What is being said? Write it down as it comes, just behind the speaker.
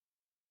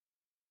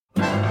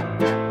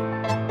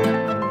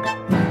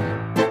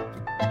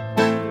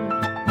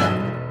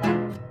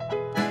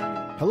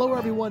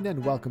everyone,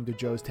 and welcome to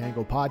Joe's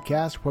Tango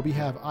Podcast, where we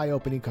have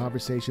eye-opening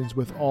conversations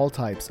with all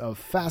types of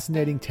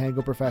fascinating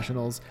tango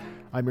professionals.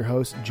 I'm your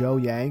host, Joe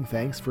Yang.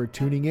 Thanks for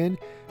tuning in.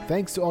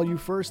 Thanks to all you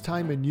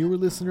first-time and newer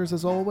listeners,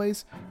 as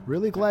always.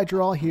 Really glad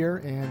you're all here,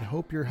 and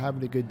hope you're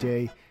having a good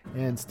day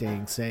and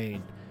staying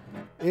sane.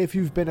 If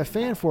you've been a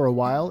fan for a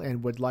while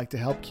and would like to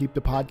help keep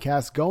the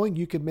podcast going,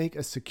 you can make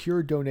a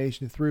secure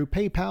donation through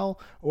PayPal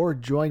or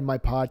join my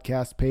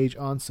podcast page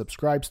on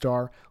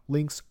Subscribestar.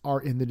 Links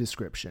are in the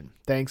description.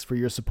 Thanks for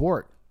your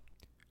support.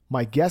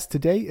 My guest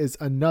today is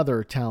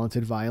another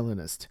talented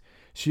violinist.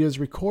 She has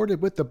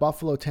recorded with the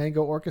Buffalo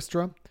Tango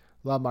Orchestra,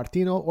 La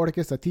Martino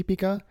Orquesta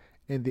Tipica,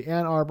 and the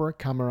Ann Arbor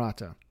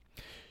Camerata.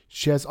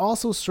 She has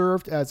also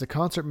served as a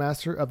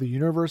concertmaster of the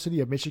University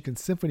of Michigan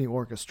Symphony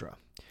Orchestra.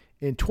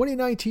 In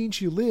 2019,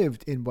 she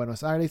lived in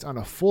Buenos Aires on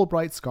a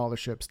Fulbright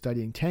scholarship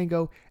studying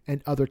tango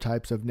and other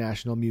types of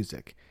national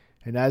music.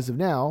 And as of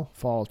now,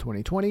 fall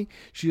 2020,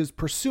 she is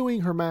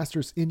pursuing her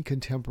master's in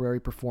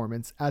contemporary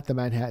performance at the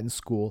Manhattan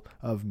School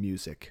of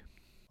Music.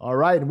 All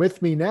right, and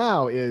with me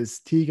now is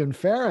Tegan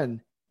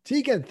Farron.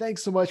 Tegan,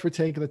 thanks so much for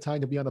taking the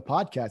time to be on the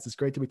podcast. It's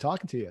great to be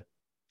talking to you.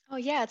 Oh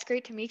yeah, it's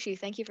great to meet you.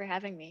 Thank you for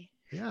having me.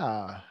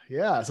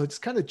 Yeah. So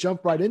just kind of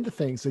jump right into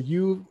things. So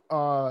you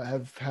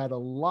have had a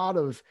lot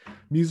of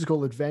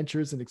musical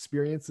adventures and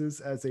experiences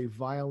as a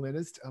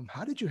violinist.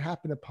 How did you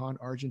happen upon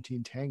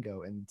Argentine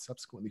tango and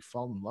subsequently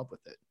fall in love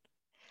with it?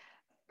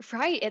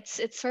 Right.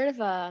 It's sort of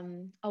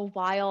a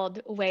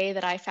wild way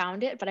that I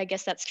found it, but I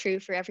guess that's true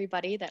for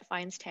everybody that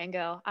finds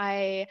tango.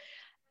 I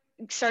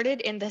started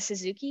in the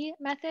Suzuki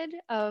method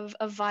of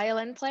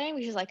violin playing,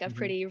 which is like a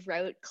pretty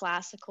rote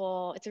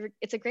classical.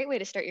 It's a great way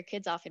to start your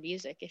kids off in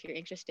music if you're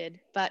interested.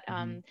 But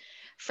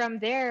from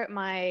there,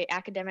 my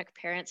academic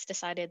parents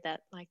decided that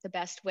like the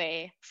best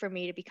way for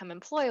me to become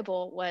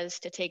employable was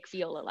to take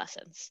viola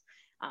lessons.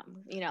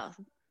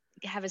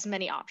 Have as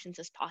many options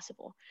as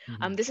possible.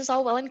 This is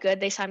all well and good.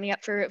 They signed me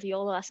up for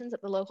viola lessons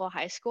at the local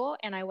high school,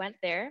 and I went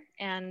there.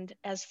 And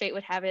as fate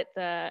would have it,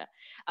 the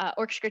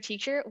orchestra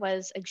teacher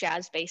was a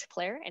jazz bass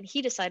player, and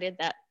he decided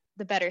that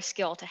the better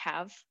skill to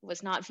have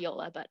was not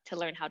viola, but to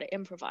learn how to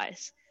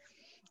improvise.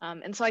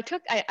 And so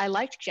I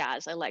liked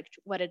jazz. I liked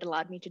what it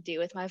allowed me to do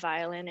with my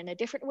violin in a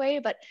different way,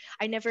 but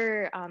I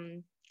never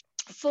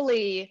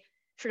fully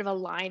sort of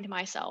aligned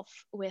myself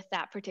with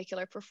that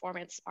particular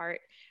performance art.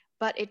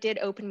 But it did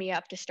open me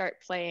up to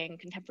start playing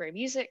contemporary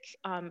music.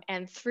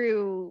 And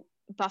through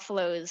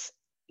Buffalo's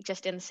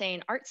just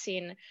insane art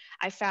scene,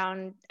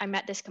 I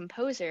met this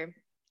composer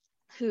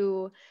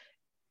who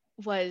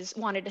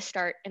wanted to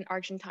start an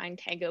Argentine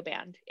tango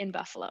band in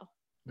Buffalo.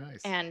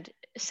 Nice. And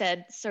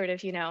said sort of,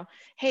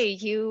 hey,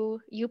 you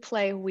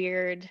play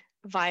weird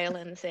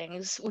violin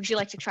things. Would you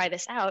like to try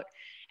this out?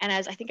 And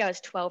I think I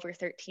was 12 or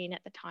 13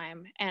 at the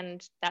time.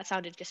 And that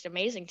sounded just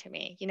amazing to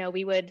me.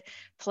 We would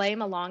play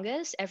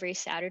milongas every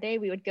Saturday.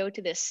 We would go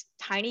to this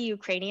tiny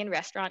Ukrainian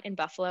restaurant in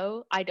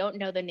Buffalo. I don't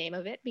know the name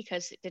of it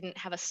because it didn't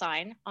have a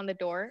sign on the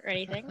door or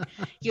anything.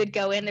 You would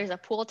go in, there's a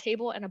pool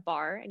table and a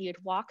bar, and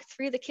you'd walk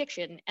through the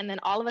kitchen. And then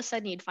all of a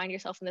sudden you'd find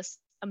yourself in this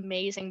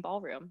amazing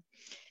ballroom.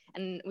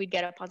 And we'd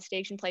get up on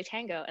stage and play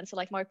tango. And so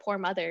like my poor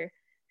mother,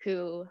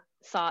 who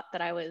thought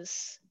that I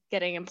was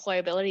getting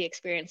employability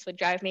experience, would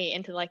drive me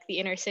into like the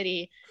inner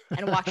city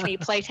and watch me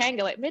play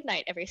tango at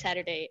midnight every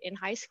Saturday in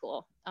high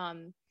school.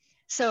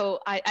 So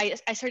I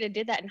sort of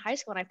did that in high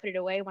school, and I put it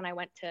away when I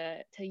went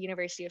to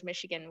University of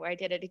Michigan, where I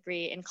did a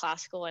degree in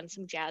classical and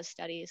some jazz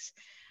studies.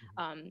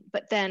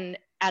 But then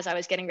as I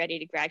was getting ready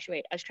to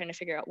graduate, I was trying to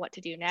figure out what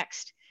to do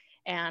next.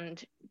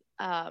 And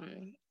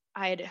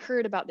I had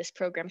heard about this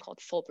program called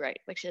Fulbright,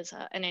 which is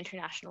an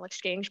international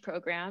exchange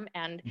program.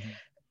 And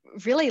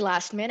really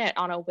last minute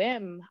on a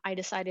whim, I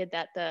decided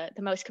that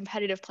the most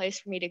competitive place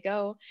for me to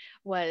go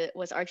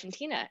was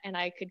Argentina, and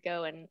I could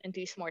go and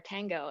do some more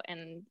tango,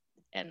 and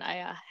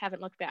I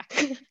haven't looked back.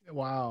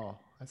 Wow,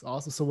 that's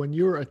awesome. So when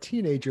you were a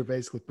teenager,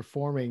 basically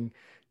performing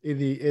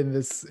in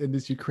this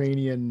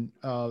Ukrainian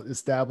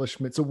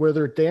establishment, so were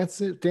there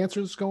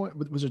dancers going?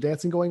 Was there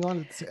dancing going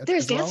on?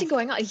 There's dancing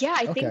going on. Yeah,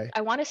 I think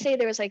I want to say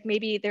there was like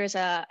maybe there's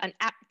an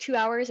 2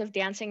 hours of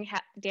dance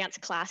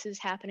classes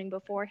happening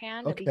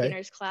beforehand, a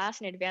beginner's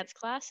class, an advanced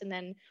class, and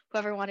then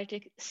whoever wanted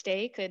to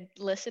stay could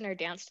listen or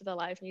dance to the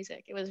live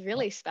music. It was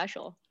really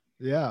special.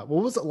 Yeah,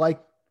 what was it like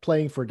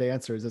playing for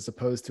dancers as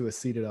opposed to a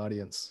seated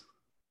audience?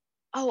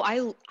 Oh,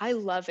 I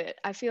love it.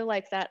 I feel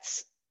like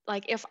that's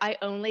like if I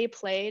only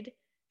played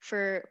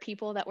for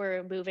people that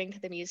were moving to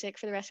the music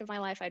for the rest of my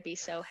life, I'd be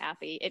so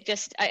happy. It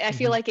just, I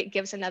feel like it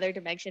gives another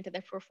dimension to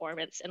the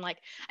performance. And like,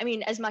 I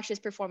mean, as much as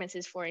performance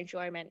is for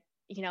enjoyment,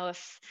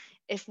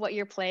 if what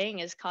you're playing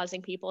is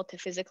causing people to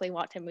physically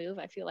want to move,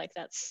 I feel like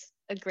that's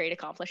a great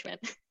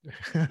accomplishment.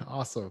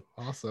 Awesome.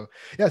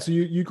 Yeah. So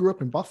you grew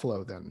up in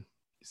Buffalo then?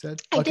 You said?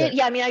 I did.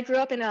 Yeah. I mean, I grew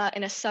up in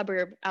a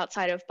suburb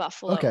outside of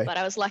Buffalo, but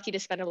I was lucky to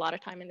spend a lot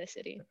of time in the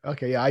city.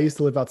 Okay. Yeah. I used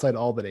to live outside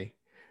Albany.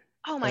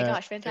 Oh my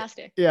gosh,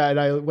 fantastic. Yeah, and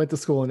I went to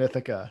school in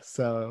Ithaca.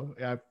 So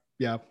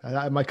Yeah,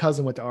 my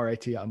cousin went to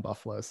RIT out in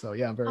Buffalo, so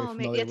yeah, I'm very Oh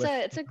man, familiar with.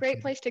 it's a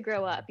great place to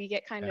grow up. You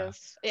get kind Yeah, of,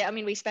 yeah, I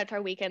mean, we spent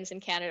our weekends in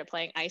Canada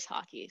playing ice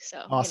hockey, so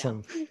you know.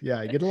 awesome.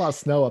 Yeah, you get a lot of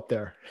snow up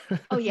there.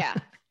 Oh yeah,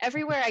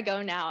 everywhere I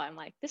go now, I'm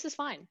like, this is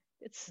fine.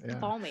 It's Yeah.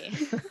 balmy.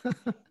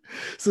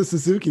 So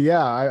Suzuki,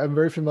 yeah, I'm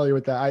very familiar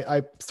with that.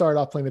 I started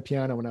off playing the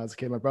piano when I was a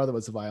kid. My brother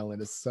was a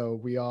violinist, so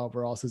we all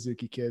were all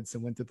Suzuki kids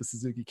and went to the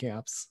Suzuki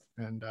camps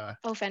and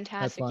Oh, had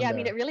fantastic. fun Yeah, I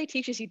mean, there. it really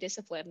teaches you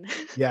discipline.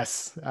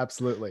 Yes,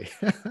 absolutely.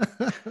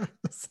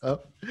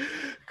 So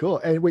cool.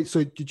 And wait,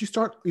 so did you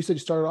start? You said you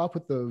started off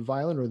with the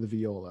violin or the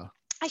viola?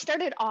 I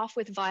started off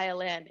with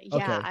violin.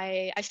 Yeah,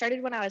 Okay. I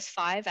started when I was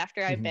 5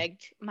 after I Mhm.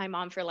 begged my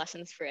mom for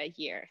lessons for a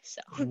year.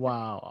 So,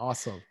 Wow,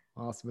 awesome,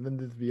 awesome. And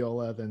then the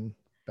viola, then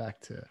back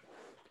to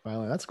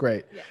violin. That's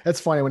great. yeah. That's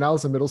funny. When I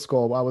was in middle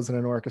school, I was in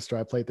an orchestra.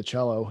 I played the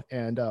cello,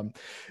 and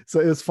so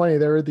it was funny.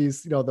 There were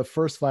these, the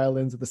first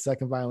violins and the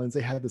second violins.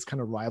 They had this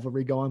kind of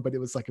rivalry going, but it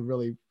was like a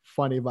really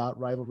funny about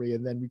rivalry.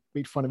 And then we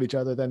made fun of each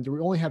other. Then we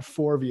only had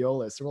four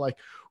violists. And we're like,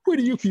 "What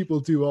do you people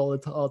do all the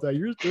time? All day?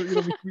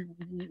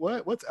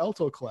 What's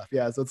alto clef?"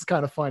 Yeah, so it's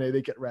kind of funny.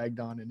 They get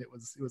ragged on, and it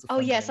was a Oh,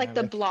 fun yes, like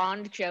the dynamic.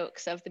 blonde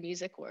jokes of the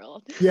music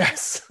world.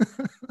 Yes.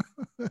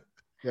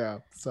 Yeah.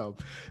 So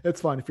it's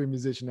fun if you're a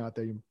musician out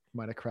there, you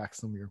might have cracked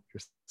some of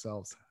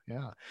yourselves.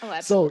 Yeah. Oh,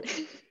 So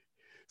absolutely.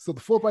 so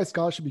the Fulbright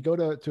scholarship, you go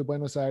to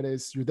Buenos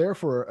Aires, you're there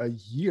for a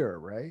year,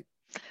 right?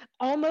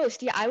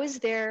 Almost. Yeah, I was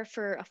there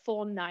for a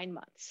full 9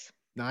 months.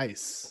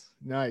 Nice.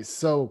 Nice.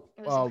 So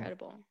It was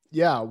incredible.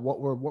 yeah, what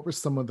were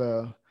some of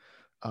the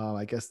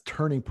I guess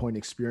turning point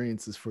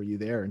experiences for you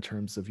there in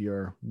terms of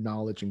your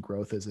knowledge and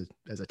growth as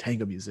a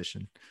tango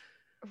musician?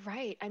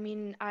 Right. I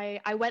mean,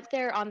 I went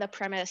there on the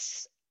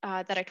premise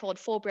that I told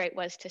Fulbright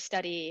was to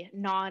study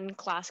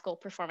non-classical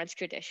performance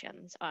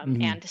traditions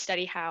Hmm. and to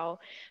study how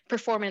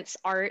performance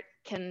art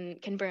can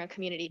bring a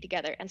community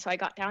together. And so I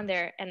got down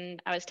there and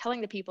I was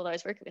telling the people that I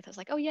was working with, I was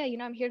like, oh yeah,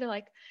 I'm here to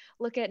like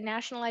look at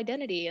national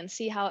identity and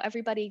see how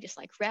everybody just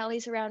like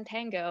rallies around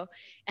tango.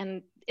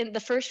 And in the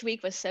first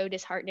week was so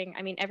disheartening.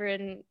 I mean,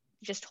 everyone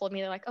just told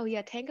me they're like, oh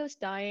yeah, tango's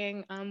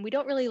dying. We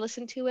don't really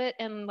listen to it,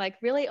 and like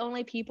really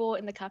only people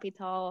in the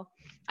capital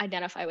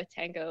identify with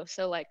tango.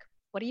 So like,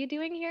 what are you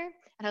doing here?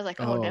 And I was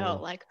like, oh no,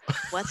 Oh. like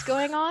what's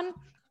going on?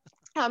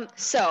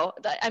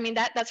 I mean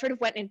that sort of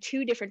went in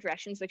two different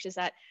directions, which is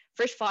that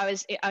first of all,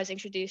 I was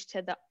introduced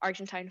to the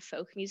Argentine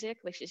folk music,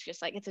 which is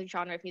just like it's a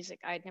genre of music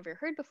I had never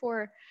heard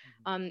before,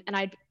 and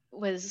I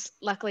was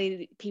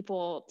luckily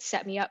people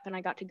set me up, and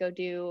I got to go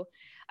do.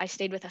 I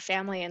stayed with a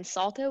family in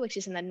Salto, which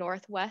is in the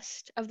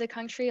northwest of the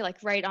country, like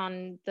right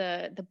on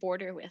the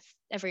border with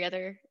every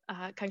other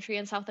country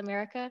in South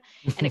America,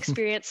 and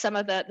experienced some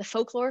of the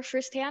folklore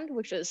firsthand,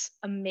 which was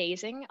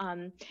amazing.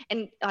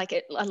 And like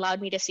it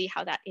allowed me to see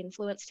how that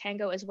influenced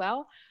tango as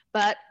well.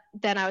 But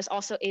then I was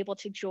also able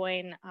to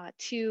join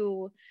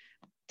two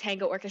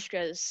tango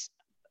orchestras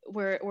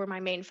were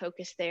my main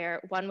focus there.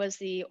 One was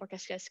the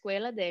Orquesta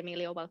Escuela de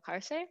Emilio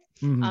Balcarce,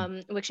 Hmm.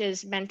 which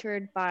is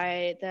mentored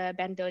by the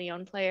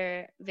bandoneon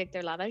player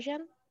Victor Lavagen.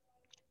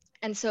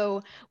 And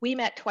so we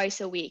met twice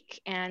a week,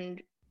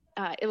 and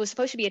it was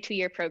supposed to be a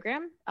 2-year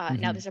program. Now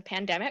Hmm. there's a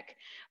pandemic,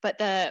 but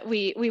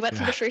we went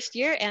through Yeah. the first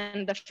year,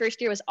 and the first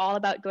year was all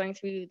about going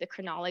through the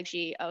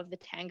chronology of the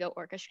tango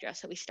orchestra.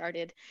 So we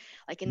started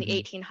like in the Hmm.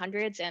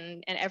 1800s,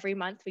 and every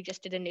month we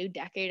just did a new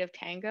decade of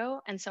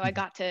tango. And so I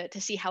got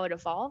to see how it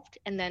evolved.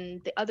 And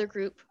then the other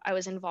group I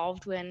was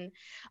involved in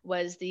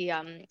was the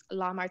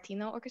La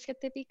Martino Orquesta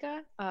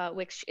Típica,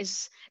 which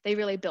is they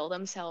really bill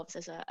themselves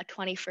as a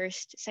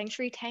 21st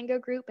century tango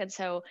group. And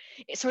so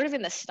it's sort of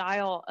in the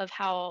style of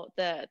how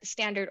the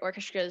standard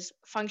orchestras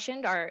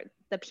functioned.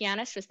 The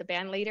pianist was the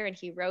band leader, and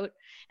he wrote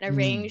and Mm.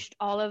 arranged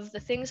all of the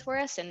things for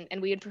us, and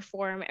we would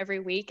perform every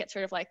week at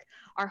sort of like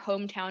our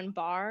hometown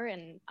bar.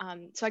 And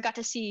so I got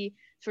to see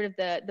sort of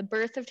the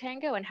birth of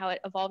tango and how it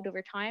evolved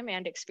over time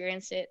and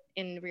experience it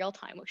in real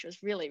time, which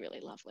was really, really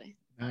lovely.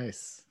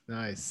 Nice,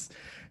 nice.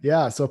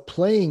 Yeah. So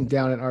playing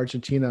down in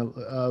Argentina,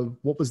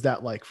 what was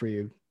that like for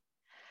you?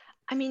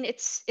 I mean,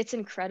 it's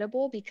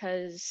incredible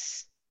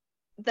because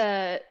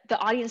the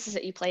audiences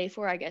that you play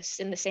for, I guess,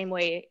 in the same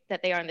way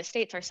that they are in the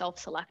States, are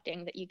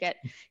self-selecting, that you get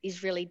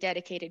these really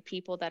dedicated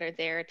people that are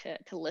there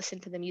to listen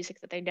to the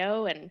music that they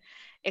know and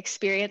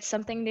experience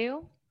something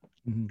new.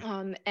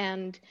 Hmm.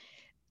 And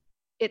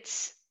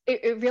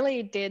it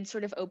really did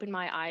sort of open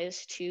my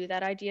eyes to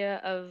that idea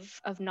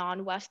of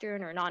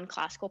non-Western or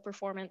non-classical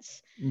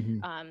performance, Hmm.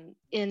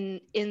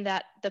 in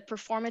that the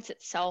performance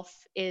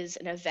itself is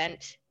an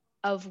event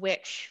of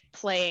which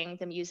playing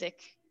the music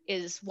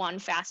is one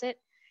facet.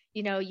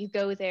 You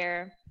go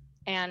there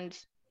and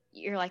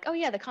you're like, oh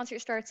yeah, the concert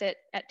starts at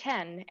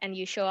 10, and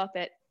you show up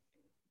at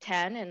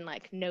 10 and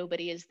like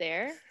nobody is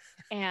there,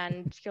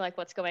 and you're like,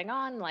 what's going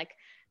on? Like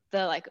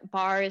the like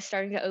bar is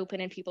starting to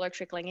open and people are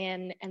trickling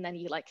in, and then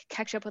you like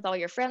catch up with all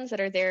your friends that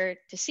are there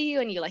to see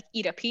you, and you like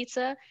eat a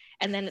pizza,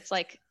 and then it's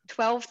like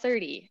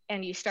 12:30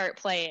 and you start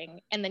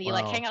playing, and then you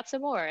like Wow. hang out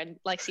some more and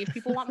like see if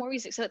people want more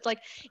music. So it's like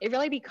it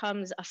really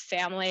becomes a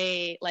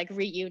family like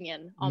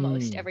reunion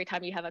almost every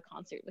time you have a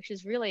concert, which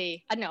is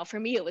really, I don't know, for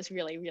me it was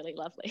really, really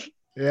lovely.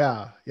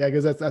 Yeah. Yeah.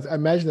 Because that's, I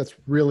imagine that's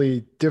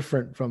really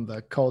different from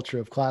the culture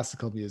of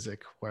classical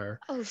music where,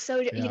 Oh, so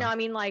you know, yeah. I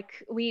mean,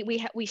 like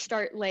we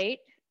start late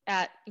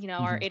at, you know,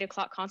 our 8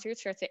 o'clock concert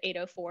starts at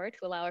 8:04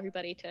 to allow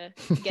everybody to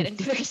get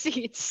into their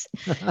seats,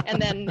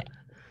 and then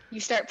you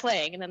start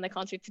playing, and then the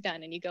concert's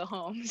done, and you go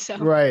home. So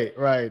Right.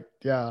 Right.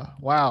 Yeah.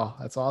 Wow.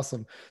 That's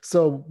awesome.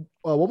 So,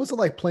 what was it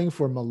like playing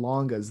for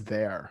Milongas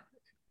there?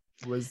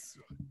 Do you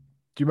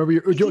remember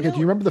you okay, do know,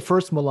 you remember the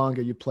first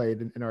Milonga you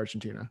played in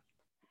Argentina?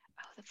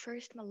 oh, the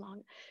first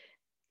Malong,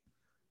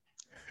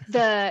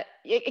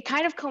 it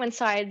kind of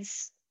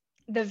coincides.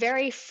 The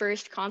very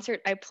first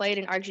concert I played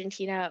in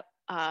Argentina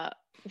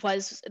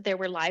was, there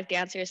were live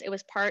dancers. It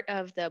was part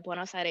of the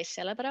Buenos Aires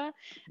Celebra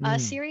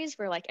series,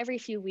 where like every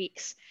few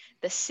weeks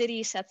the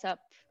city sets up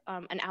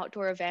an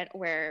outdoor event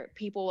where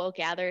people will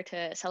gather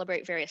to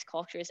celebrate various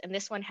cultures. And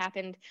this one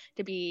happened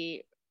to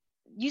be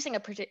using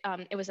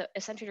it was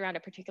centered around a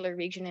particular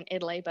region in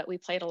Italy, but we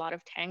played a lot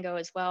of tango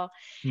as well.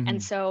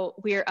 And so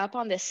we're up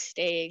on this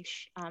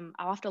stage.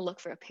 I'll have to look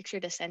for a picture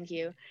to send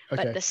you, but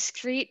Okay. the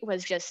street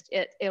was just,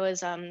 it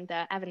was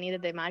the Avenida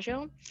de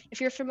Mayo.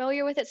 If you're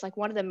familiar with it, it's like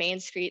one of the main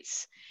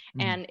streets,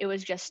 and it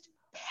was just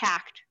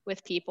packed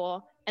with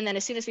people. And then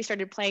as soon as we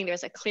started playing, there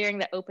was a clearing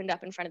that opened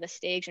up in front of the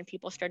stage and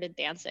people started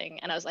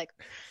dancing. And I was like,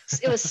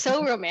 it was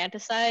so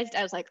romanticized.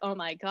 I was like, oh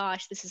my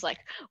gosh, this is like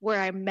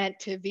where I'm meant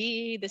to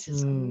be. This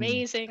is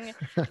amazing.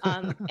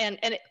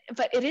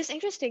 But it is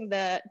interesting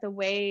the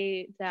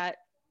way that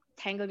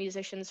tango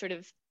musicians sort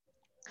of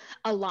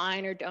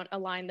align or don't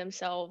align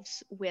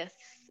themselves with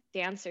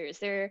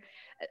dancers.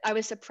 I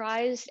was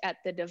surprised at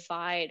the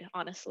divide,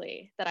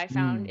 honestly, that I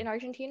found in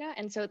Argentina.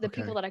 And so the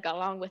people that I got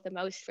along with the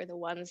most were the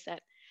ones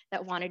that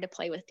wanted to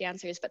play with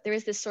dancers. But there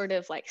is this sort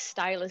of like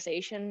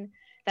stylization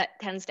that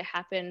tends to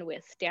happen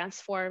with dance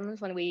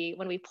forms when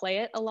we play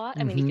it a lot.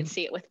 I mean, you can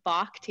see it with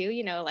Bach too,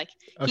 you know, like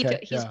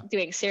he's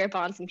doing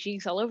sarabands and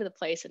jigs all over the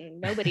place, and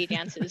nobody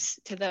dances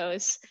to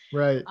those.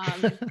 Right.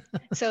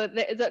 So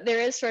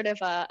there is sort of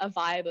a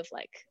vibe of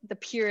like the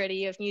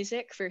purity of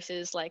music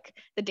versus like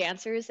the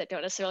dancers that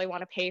don't necessarily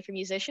want to pay for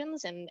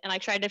musicians. And I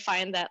tried to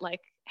find that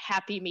like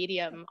happy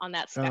medium on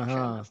that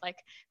spectrum of like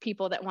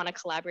people that want to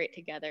collaborate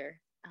together.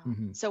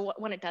 So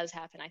when it does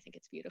happen, I think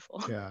it's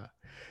beautiful. Yeah.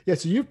 Yeah.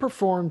 So you've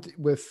performed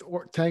with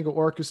tango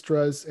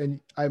orchestras, and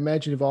I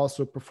imagine you've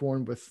also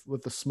performed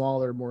with a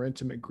smaller, more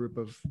intimate group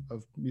of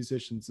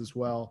musicians as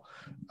well.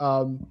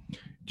 Do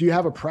you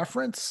have a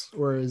preference,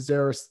 or is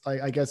there,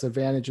 I guess,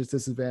 advantages,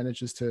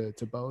 disadvantages to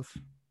both?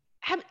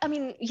 I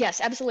mean, yes,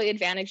 absolutely,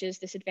 advantages,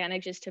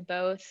 disadvantages to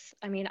both.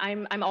 I mean,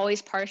 I'm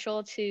always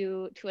partial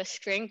to a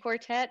string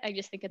quartet. I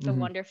just think it's a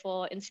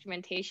wonderful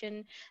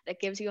instrumentation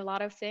that gives you a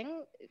lot of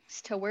things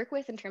to work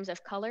with in terms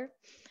of color.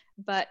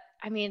 But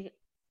I mean,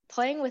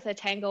 playing with a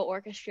tango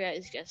orchestra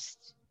is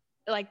just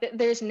like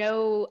there's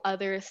no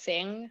other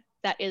thing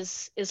that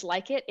is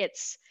like it.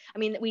 It's, I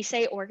mean, we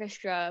say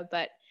orchestra,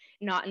 but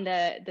not in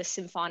the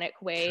symphonic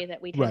way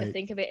that we tend to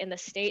think of it in the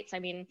States. I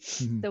mean,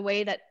 the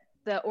way that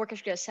the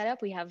orchestra is set up,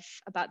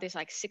 there's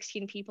like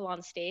 16 people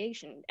on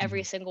stage, and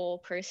every single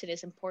person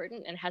is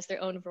important and has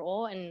their own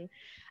role. And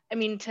I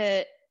mean,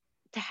 to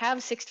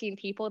have 16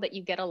 people that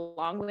you get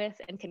along with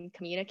and can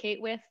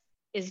communicate with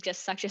is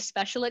just such a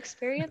special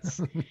experience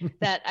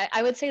that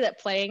I would say that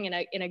playing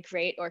in a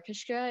great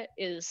orchestra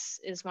is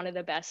one of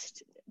the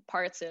best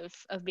parts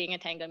of being a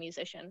tango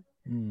musician.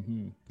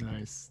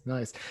 Nice.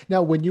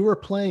 Now, when you were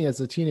playing as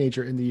a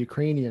teenager in the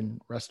Ukrainian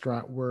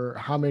restaurant,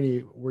 how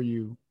many were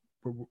you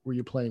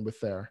playing with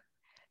there?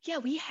 Yeah,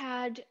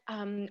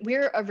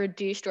 we're a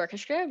reduced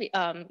orchestra.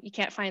 You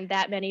can't find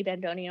that many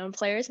bandoneon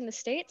players in the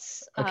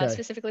States,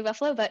 specifically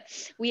Buffalo, but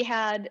we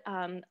had,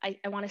 I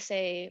want to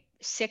say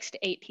 6 to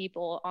 8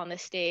 people on the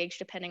stage,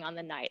 depending on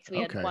the night. So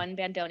we had one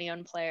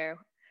bandoneon player,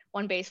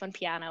 one bass, one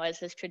piano,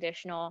 as is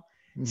traditional,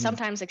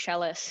 sometimes a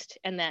cellist,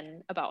 and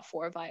then about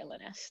 4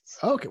 violinists.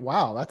 Okay.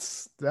 Wow.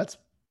 That's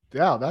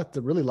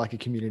a really lucky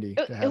community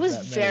to have. It was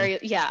very,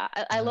 yeah.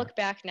 I look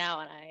back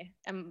now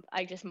and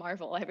I just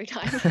marvel every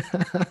time.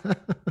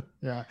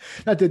 Yeah.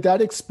 Now, did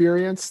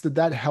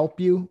that help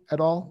you at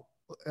all?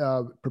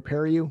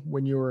 Prepare you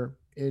when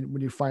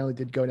you finally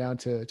did go down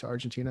to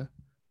Argentina?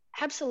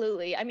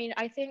 Absolutely. I mean,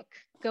 I think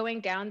going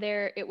down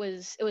there, it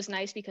was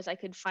nice because I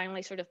could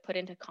finally sort of put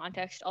into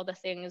context all the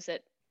things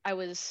that I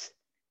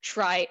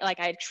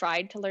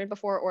tried to learn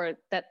before, or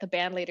that the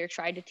band leader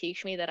tried to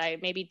teach me that I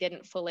maybe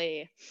didn't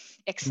fully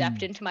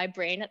accept into my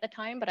brain at the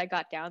time. But I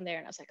got down there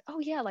and I was like, oh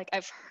yeah, like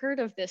I've heard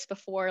of this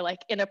before,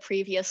 like in a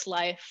previous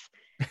life.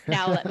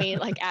 Now let me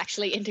like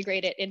actually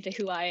integrate it into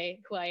who I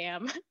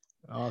am.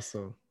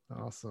 Awesome.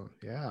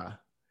 Yeah.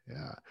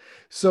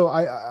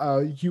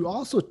 So you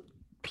also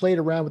played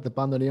around with the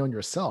bandoneon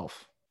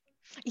yourself.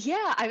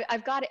 Yeah,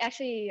 I've got it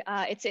actually.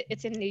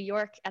 It's in New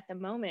York at the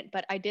moment,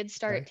 but I did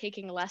start Okay.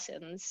 taking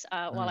lessons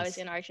while I was Nice.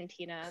 in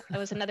Argentina. It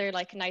was another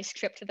like nice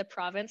trip to the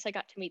province. I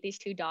got to meet these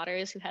two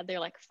daughters who had their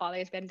like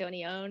father's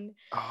bandoneon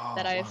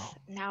that Oh, I've wow.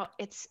 now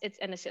it's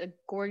a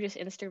gorgeous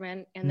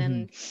instrument. And Hmm.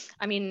 then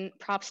I mean,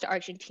 props to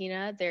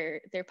Argentina.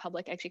 Their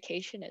public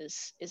education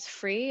is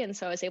free, and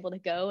so I was able to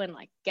go and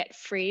like get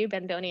free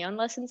bandoneon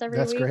lessons every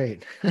That's week.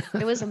 great.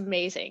 It was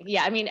amazing.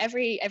 Yeah, I mean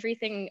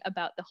everything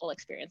about the whole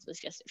experience was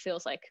just, it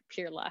feels like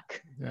pure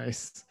luck.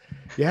 Nice.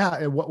 Yeah.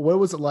 And what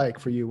was it like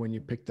for you when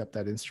you picked up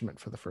that instrument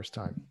for the first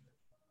time?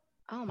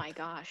 Oh my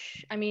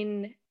gosh. I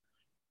mean,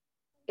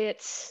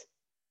 it's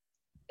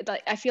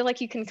like I feel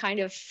like you can kind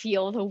of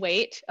feel the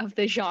weight of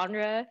the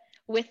genre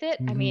with it.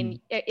 I Hmm.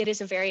 mean, it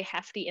is a very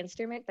hefty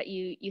instrument, but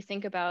you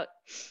think about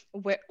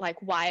where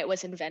like why it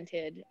was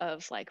invented,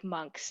 of like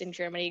monks in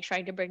Germany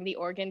trying to bring the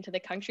organ to the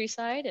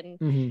countryside,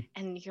 Hmm.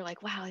 and you're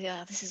like, wow,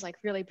 yeah, this is like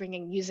really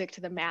bringing music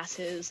to the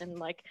masses, and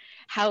like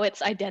how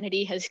its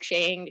identity has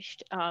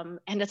changed.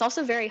 And it's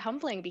also very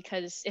humbling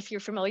because if you're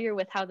familiar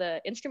with how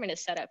the instrument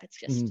is set up, it's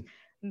just Hmm.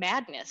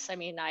 madness. I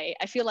mean, I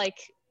feel like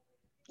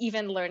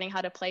even learning how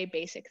to play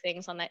basic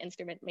things on that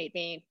instrument made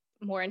me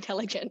more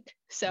intelligent.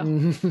 So,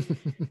 Hmm.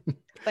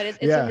 but it's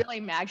a Yeah.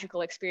 really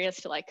magical experience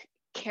to like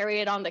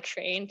carry it on the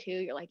train too.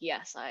 You're like,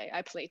 yes,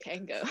 I play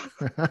tango.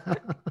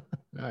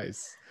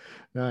 Nice.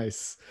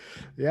 Nice.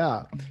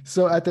 Yeah.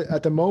 So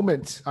at the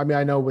moment, I mean,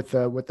 I know with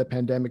the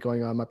pandemic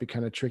going on, it might be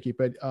kind of tricky,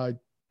 but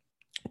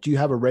do you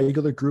have a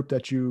regular group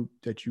that you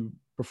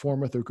perform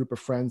with, or a group of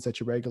friends that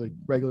you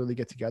regularly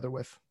get together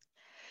with?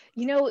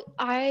 You know,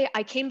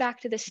 I came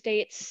back to the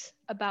States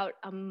about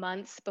a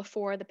month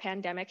before the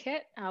pandemic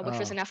hit, which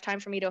was Oh. enough time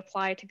for me to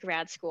apply to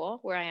grad school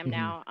where I am Hmm.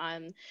 now.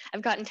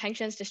 I've got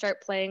intentions to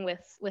start playing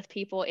with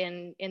people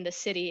in the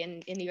city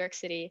in New York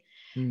City,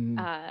 Hmm.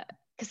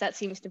 because that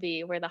seems to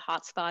be where the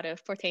hotspot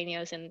of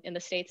porteños in the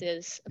States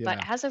is. But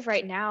Yeah. as of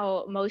right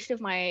now, most of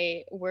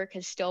my work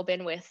has still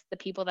been with the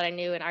people that I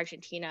knew in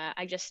Argentina.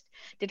 I just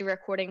did a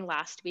recording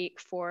last week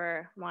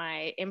for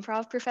my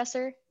improv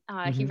professor.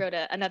 He Hmm. wrote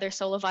another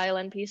solo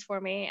violin piece for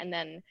me. And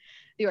then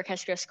the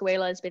Orchestra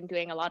Escuela has been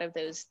doing a lot of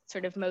those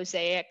sort of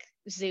mosaic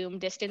Zoom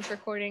distance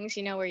recordings,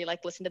 where you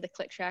like listen to the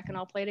click track and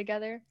all play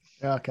together.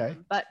 Okay.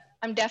 But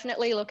I'm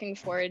definitely looking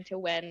forward to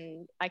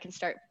when I can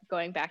start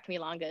going back to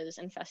milongas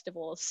and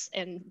festivals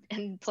and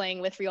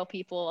playing with real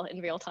people in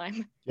real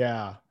time.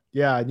 Yeah.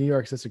 Yeah. New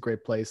York's just a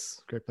great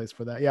place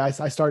for that. Yeah.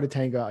 I started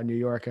tango out in New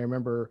York. I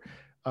remember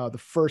the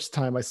first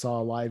time I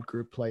saw a live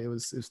group play, it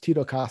was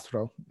Tito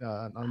Castro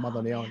on Oh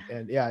Madaneon. man.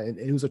 And yeah, and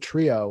it was a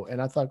trio.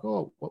 And I thought,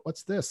 oh,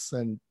 what's this?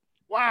 And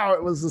wow,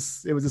 it was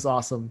just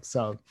awesome.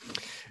 So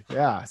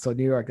yeah. So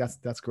New York,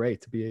 that's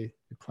great to be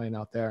playing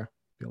out there.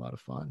 Be a lot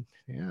of fun.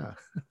 Yeah.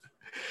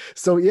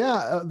 So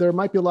yeah, there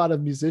might be a lot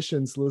of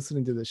musicians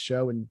listening to this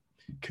show and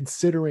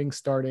considering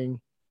starting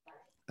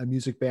a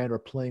music band or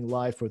playing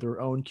live for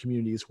their own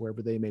communities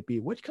wherever they may be.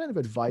 What kind of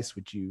advice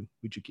would you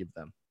give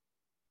them?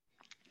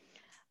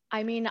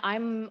 I mean,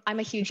 I'm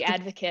a huge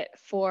advocate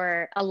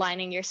for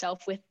aligning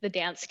yourself with the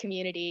dance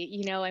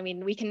community. I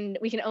mean, we can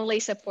only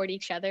support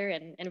each other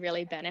and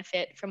really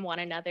benefit from one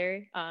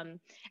another.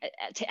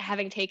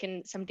 Having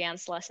taken some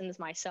dance lessons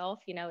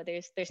myself,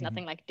 there's Mhm.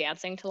 nothing like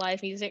dancing to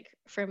live music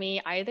for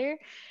me either.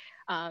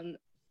 Um,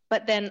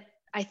 but then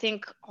I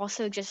think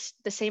also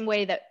just the same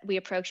way that we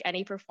approach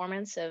any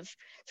performance, of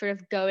sort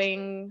of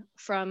going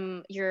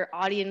from your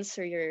audience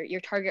or your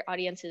target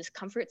audience's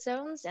comfort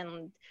zones,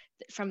 and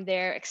from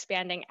there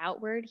expanding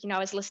outward. I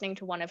was listening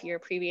to one of your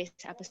previous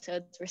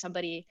episodes where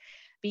somebody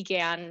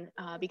began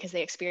because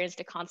they experienced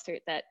a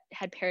concert that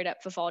had paired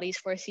up Vivaldi's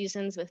Four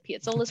Seasons with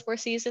Piazzolla's Four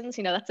Seasons.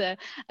 That's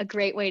a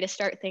great way to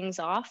start things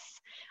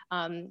off.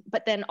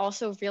 But then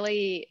also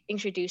really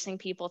introducing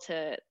people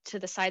to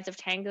the sides of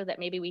tango that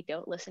maybe we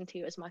don't listen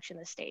to as much in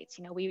the States.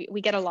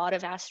 We get a lot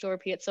of Astor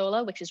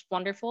Piazzolla, which is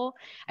wonderful.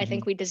 I Mhm.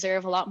 think we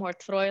deserve a lot more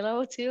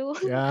Troilo too,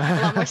 a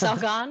lot more Yeah.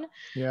 Salgan.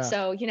 Yeah.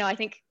 So I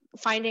think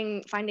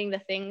finding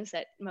the things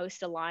that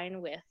most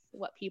align with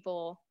what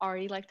people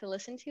already like to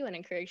listen to, and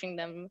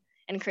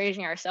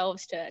encouraging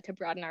ourselves to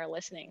broaden our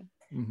listening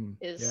Mhm.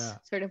 is Yeah.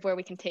 sort of where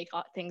we can take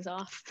things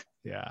off.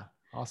 Yeah.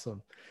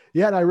 Awesome.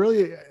 Yeah. And I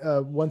really,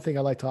 one thing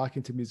I like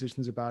talking to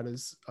musicians about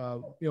is,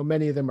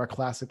 many of them are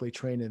classically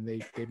trained and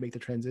they make the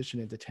transition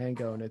into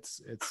tango, and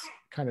it's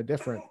kind of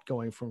different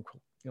going from,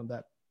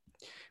 that,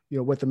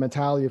 with the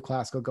mentality of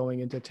classical going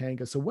into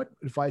tango. So what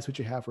advice would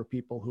you have for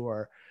people who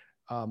are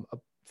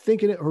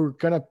thinking it, who are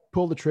going to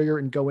pull the trigger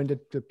and go into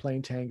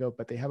playing tango,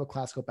 but they have a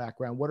classical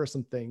background? What are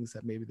some things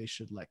that maybe they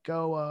should let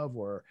go of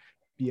or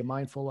be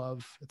mindful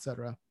of,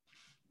 etc.?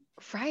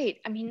 Right.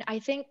 I mean, I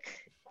think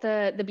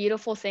the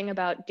beautiful thing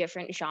about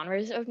different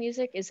genres of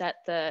music is that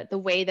the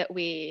way that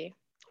we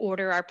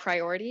order our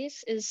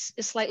priorities is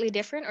slightly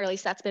different, or at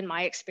least that's been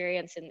my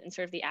experience in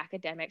sort of the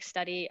academic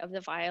study of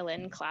the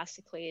violin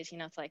classically. Is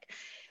it's like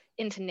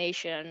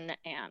intonation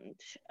and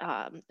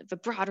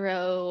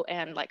vibrato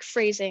and like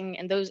phrasing,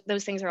 and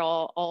those things are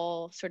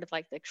all sort of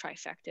like the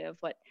trifecta of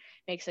what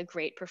makes a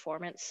great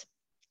performance.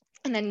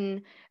 and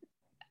then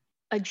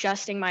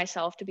adjusting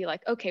myself to be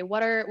like, okay,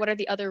 what are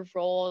the other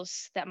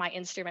roles that my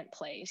instrument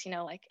plays? You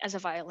know, like as a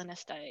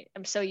violinist,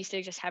 I'm so used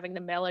to just having the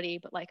melody,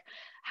 but like,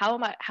 how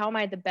am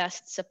I the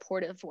best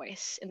supportive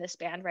voice in this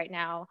band right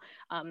now?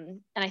 And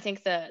I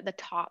think the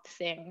top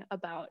thing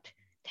about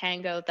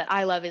tango that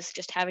I love is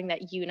just having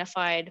that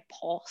unified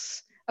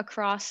pulse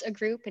across a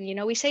group. And you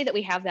know, we say that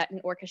we have that in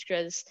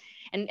orchestras,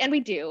 and we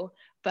do,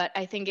 but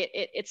I think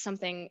it's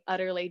something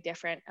utterly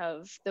different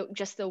of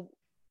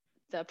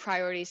the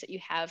priorities that you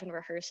have in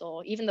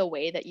rehearsal. Even the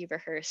way that you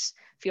rehearse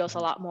feels a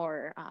lot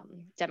more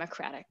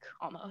democratic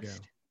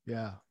almost.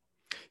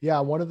 Yeah.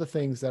 One of the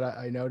things that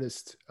I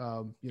noticed,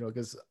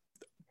 because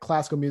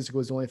classical music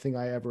was the only thing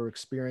I ever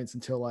experienced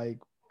until I,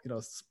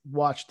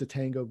 watched the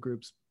tango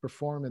groups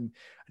perform, and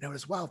I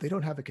noticed, wow, they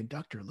don't have a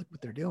conductor. Look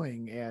what they're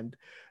doing. And,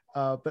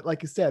 but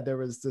like you said,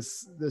 there's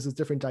this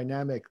different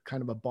dynamic,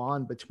 kind of a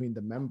bond between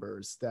the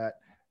members that,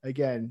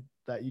 again,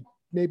 that you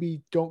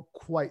maybe don't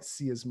quite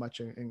see as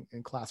much in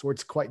class, where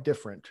it's quite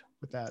different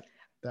with that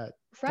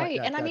right.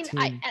 And I mean,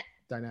 team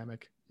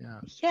dynamic.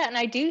 Yeah, and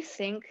I do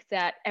think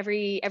that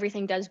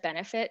everything does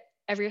benefit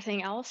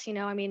everything else. You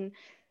know, I mean,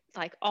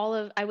 like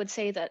I would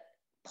say that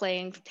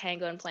playing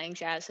tango and playing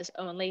jazz has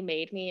only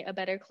made me a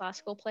better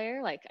classical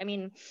player. Like, I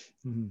mean,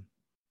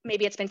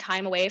 maybe it's been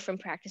time away from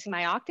practicing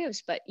my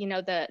octaves, but you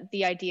know,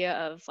 the idea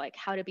of like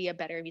how to be a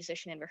better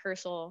musician in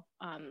rehearsal,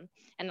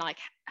 and like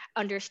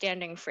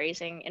understanding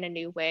phrasing in a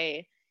new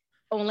way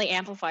only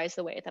amplifies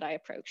the way that I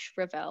approach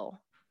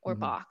Ravel or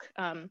Bach.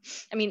 I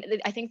mean,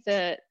 I think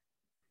the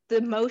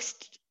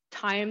most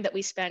time that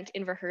we spent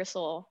in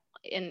rehearsal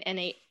in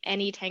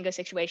any tango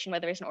situation,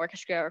 whether it's an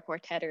orchestra or a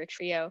quartet or a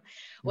trio,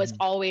 was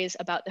always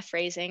about the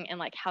phrasing and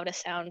like how to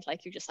sound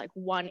like you're just like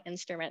one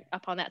instrument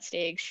up on that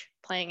stage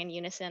playing in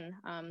unison,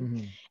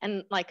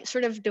 and like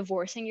sort of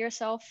divorcing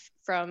yourself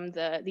from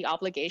the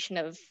obligation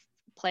of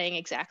playing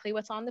exactly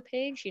what's on the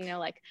page. You know,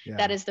 like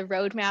that is the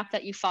roadmap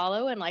that you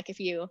follow, and like if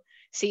you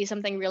see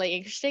something really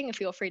interesting,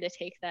 feel free to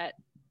take that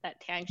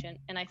tangent.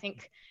 And I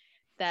think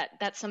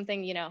that's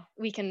something, you know,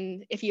 we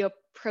can, if you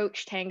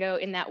approach tango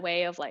in that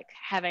way of like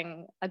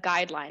having a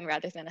guideline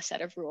rather than a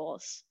set of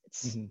rules,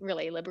 it's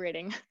really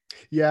liberating.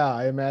 Yeah,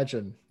 I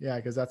imagine. Yeah,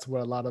 because that's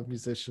what a lot of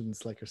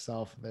musicians like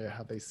yourself,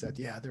 they said,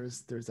 yeah,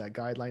 there's that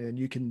guideline, and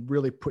you can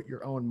really put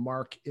your own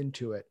mark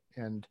into it,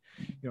 and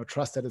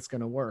trust that it's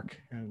going to work.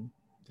 And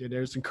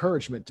there's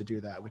encouragement to do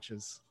that, which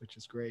is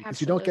great,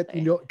 because you don't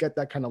get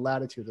that kind of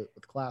latitude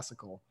with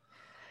classical.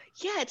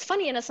 Yeah, it's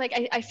funny, and it's like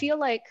I feel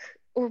like,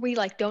 or we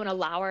like don't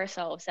allow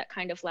ourselves that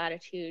kind of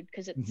latitude,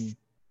 because it's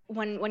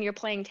when you're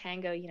playing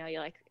tango, you know,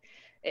 you're like,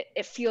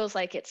 it feels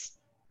like it's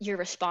your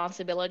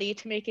responsibility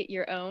to make it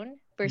your own,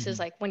 versus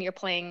like when you're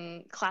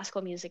playing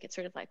classical music, it's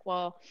sort of like,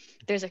 well,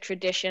 there's a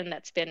tradition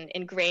that's been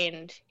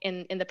ingrained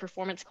in the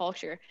performance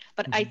culture.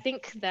 But I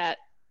think that,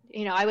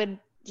 you know, I would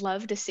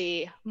love to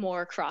see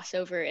more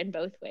crossover in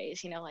both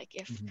ways. You know, like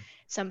if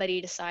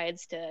somebody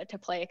decides to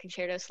play a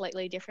concerto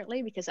slightly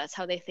differently because that's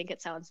how they think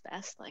it sounds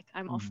best, like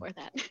I'm all for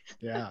that.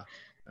 Yeah.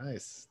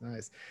 Nice.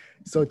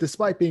 So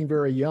despite being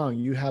very young,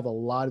 you have a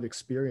lot of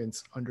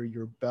experience under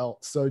your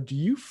belt. So do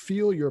you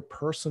feel your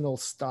personal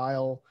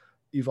style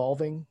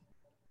evolving?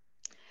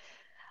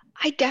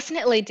 I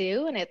definitely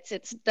do. And it's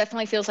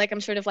definitely feels like I'm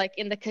sort of like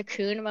in the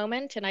cocoon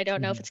moment, and I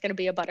don't know if it's going to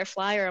be a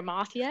butterfly or a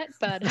moth yet,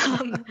 but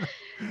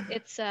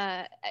it's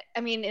I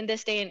mean, in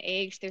this day and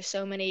age, there's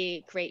so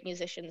many great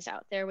musicians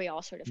out there. We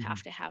all sort of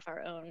have to have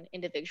our own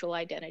individual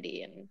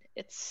identity, and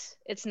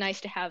it's nice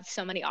to have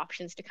so many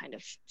options to kind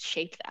of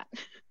shape that.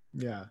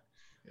 Yeah.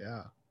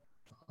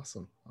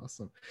 Awesome.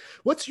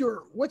 What's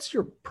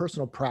your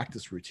personal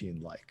practice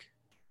routine like?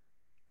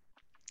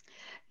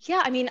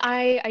 Yeah, I mean,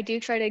 I do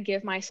try to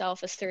give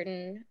myself a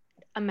certain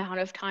amount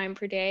of time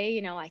per day.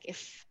 You know, like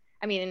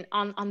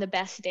on the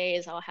best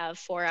days, I'll have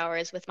 4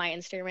 hours with my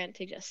instrument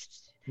to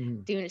just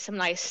do some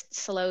nice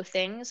slow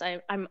things.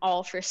 I'm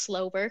all for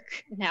slow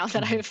work now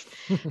that I've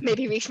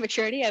maybe reached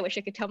maturity. I wish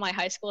I could tell my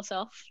high school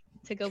self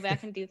to go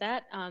back and do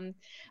that.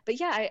 But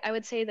yeah, I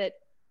would say that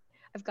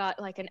I've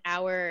got like an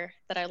hour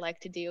that I like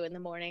to do in the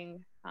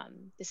morning.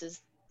 This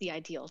is the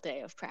ideal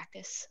day of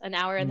practice, an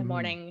hour in the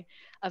morning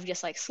of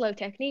just like slow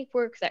technique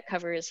work that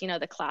covers, you know,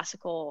 the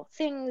classical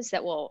things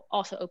that will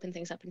also open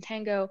things up in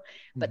tango,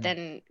 but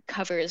then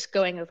covers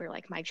going over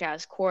like my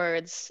jazz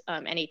chords,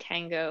 any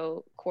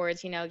tango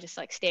chords, you know, just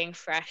like staying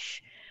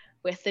fresh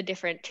with the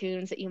different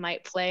tunes that you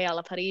might play a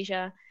la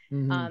Parisia.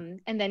 And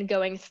then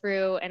going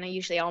through, and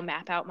I'll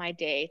map out my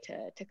day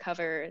to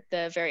cover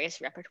the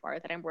various repertoire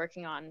that I'm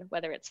working on,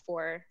 whether it's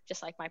for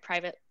just like my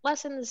private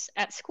lessons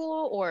at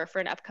school or for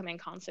an upcoming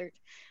concert.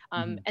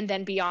 And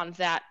then beyond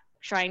that,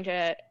 trying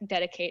to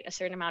dedicate a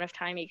certain amount of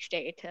time each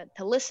day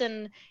to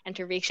listen and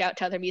to reach out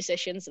to other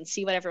musicians and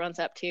see what everyone's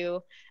up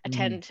to,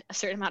 attend a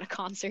certain amount of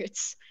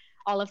concerts.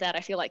 All of that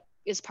I feel like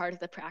is part of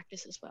the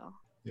practice as well.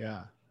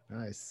 Yeah.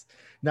 Nice.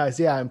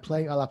 Yeah, I'm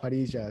playing a la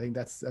Parisia. I think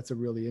that's a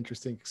really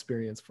interesting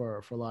experience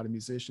for a lot of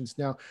musicians.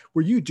 Now,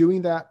 were you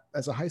doing that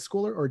as a high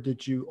schooler, or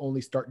did you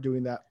only start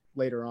doing that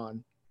later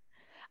on?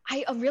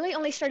 I really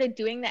only started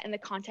doing that in the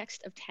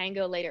context of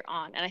tango later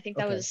on. And I think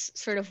that was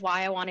sort of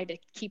why I wanted to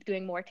keep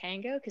doing more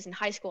tango, because in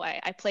high school,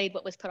 I played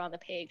what was put on the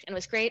page and it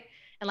was great.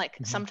 And like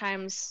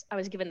sometimes I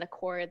was given the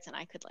chords and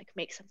I could like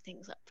make some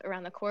things up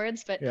around the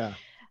chords, but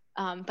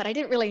I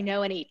didn't really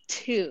know any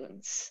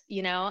tunes,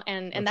 you know,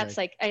 and that's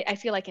like, I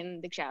feel like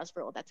in the jazz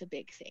world, that's a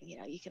big thing. You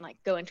know, you can like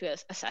go into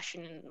a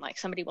session and like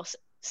somebody will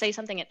say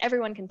something and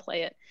everyone can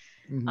play it.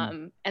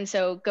 And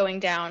so going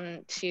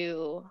down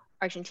to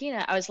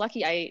Argentina, I was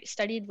lucky. I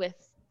studied with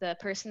the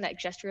person that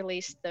just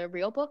released the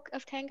Real Book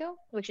of Tango,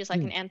 which is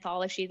like an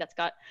anthology that's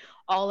got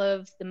all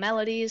of the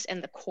melodies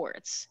and the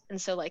chords.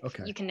 And so like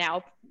you can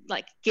now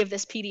like give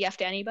this PDF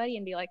to anybody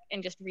and be like,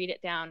 and just read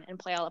it down and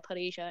play Alla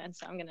Parisia. And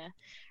so I'm gonna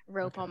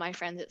rope all my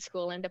friends at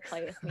school in to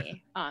play with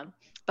me.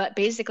 But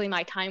basically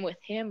my time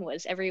with him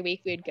was every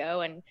week we'd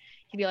go and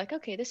he'd be like,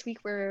 okay, this week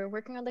we're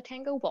working on the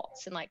tango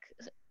waltz, and like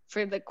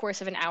for the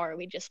course of an hour,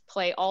 we just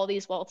play all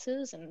these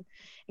waltzes and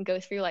go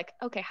through like,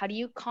 okay, how do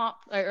you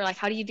or like,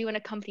 how do you do an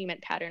accompaniment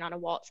pattern on a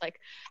waltz? Like,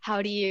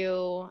 how do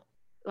you,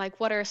 like,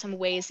 what are some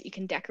ways that you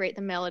can decorate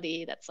the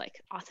melody that's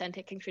like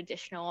authentic and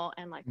traditional?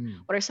 And like,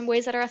 what are some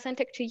ways that are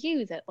authentic to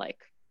you that like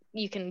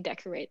you can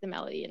decorate the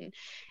melody?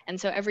 And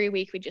so every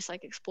week we just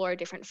like explore a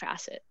different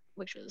facet,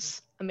 which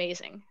was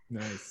amazing.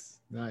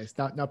 Nice.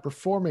 Now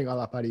performing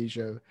Alla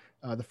Parisia,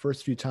 the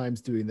first few times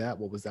doing that,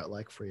 what was that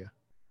like for you?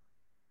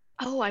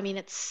 Oh, I mean,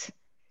 it's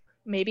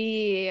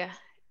maybe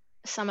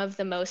some of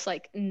the most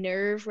like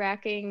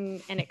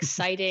nerve-wracking and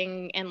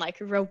exciting and like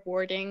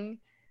rewarding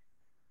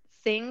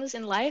things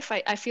in life.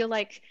 I feel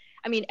like,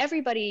 I mean,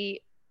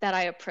 everybody that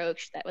I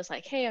approached that was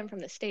like, hey, I'm from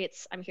the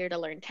States, I'm here to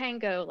learn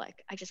tango,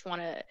 like I just want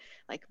to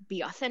like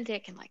be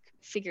authentic and like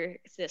figure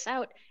this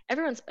out.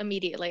 Everyone's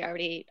immediately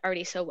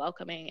already so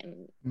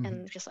welcoming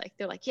and just like,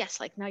 they're like, yes,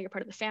 like now you're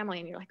part of the family.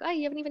 And you're like, oh,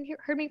 you haven't even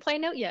heard me play a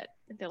note yet.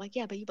 And they're like,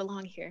 yeah, but you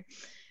belong here.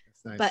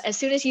 Nice. But as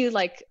soon as you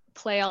like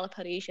play Alla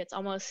Parisia, it's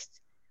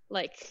almost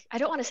like, I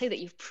don't want to say that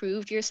you've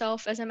proved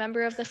yourself as a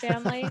member of the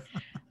family,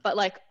 but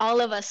like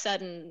all of a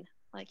sudden,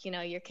 like, you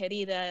know, your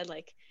querida,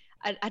 like,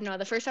 I don't know,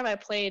 the first time I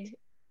played,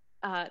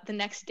 the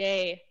next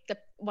day,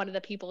 one of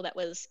the people that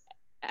was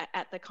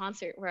at the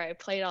concert where I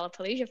played Alla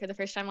Parisia for the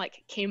first time,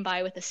 like came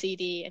by with a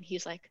CD and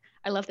he's like,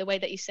 I love the way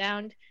that you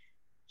sound.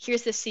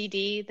 Here's the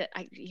CD that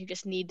you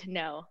just need to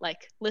know,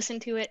 like listen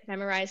to it,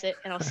 memorize it,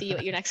 and I'll see you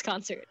at your next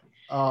concert.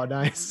 Oh,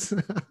 nice.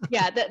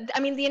 Yeah,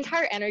 I mean, the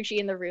entire energy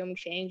in the room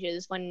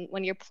changes when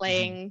you're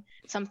playing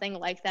something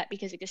like that,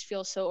 because it just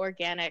feels so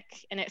organic,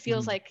 and it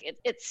feels like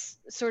it's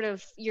sort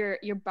of you're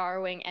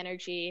borrowing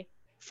energy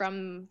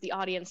from the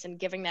audience and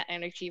giving that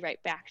energy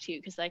right back to you,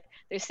 because like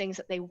there's things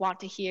that they want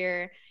to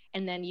hear,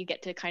 and then you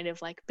get to kind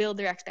of like build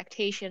their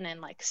expectation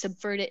and like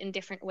subvert it in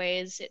different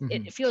ways.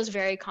 It feels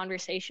very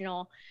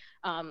conversational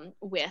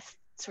with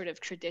sort of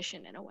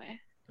tradition in a way.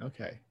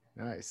 Okay.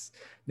 Nice.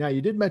 Now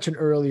you did mention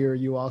earlier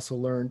you also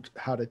learned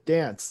how to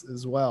dance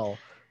as well.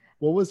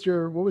 What was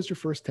your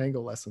first tango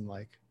lesson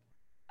like?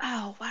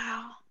 Oh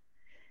wow.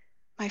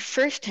 My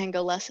first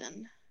tango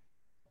lesson.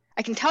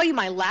 I can tell you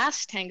my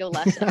last tango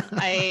lesson.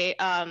 I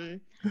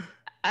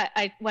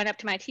went up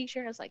to my teacher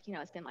and I was like, you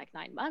know, it's been like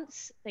 9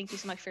 months. Thank you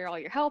so much for all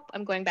your help.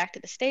 I'm going back to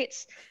the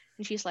States.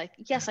 And she's like,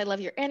 yes, I love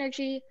your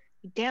energy.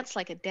 You dance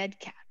like a dead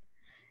cat.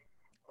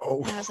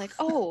 Oh. And I was like,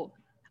 oh,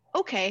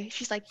 okay.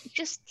 She's like,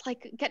 just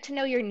like get to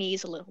know your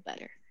knees a little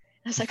better.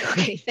 And I was like,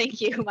 okay, thank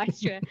you,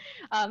 Maestra.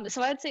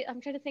 So I'd say, I'm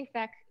trying to think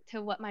back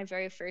to what my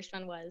very first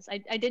one was.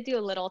 I did do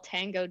a little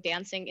tango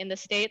dancing in the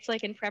States,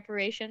 like in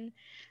preparation,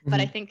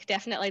 but I think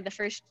definitely the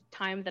first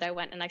time that I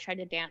went and I tried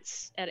to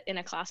dance in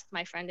a class with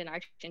my friend in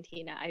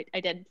Argentina, I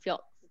did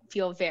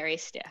feel very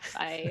stiff.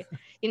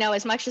 You know,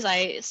 as much as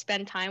I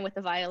spend time with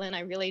the violin, I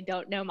really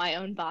don't know my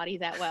own body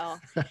that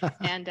well.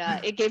 And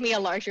it gave me a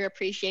larger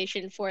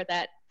appreciation for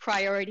that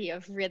priority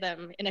of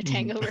rhythm in a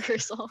tango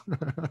rehearsal.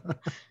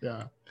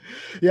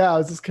 Yeah, I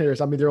was just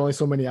curious. I mean, there are only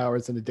so many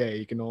hours in a day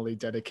you can only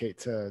dedicate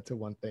to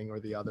one thing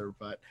or the other.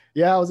 But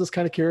yeah, I was just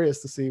kind of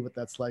curious to see what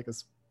that's like.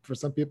 As for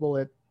some people,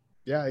 it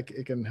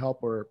can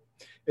help, or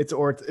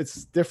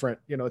it's different.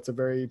 You know, it's a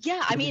very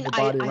I mean,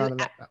 body around in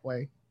that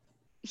way.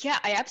 Yeah,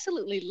 I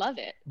absolutely love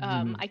it.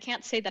 I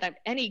can't say that I'm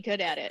any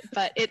good at it,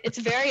 but it's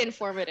very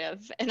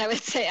informative, and I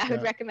would say I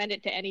would recommend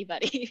it to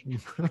anybody.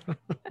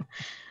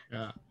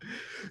 Yeah.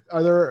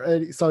 Are there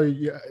any, so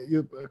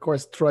you of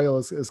course Troilo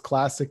is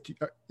classic.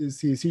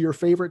 Is he your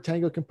favorite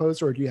tango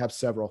composer, or do you have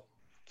several?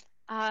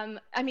 I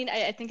mean,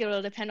 I think it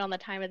will depend on the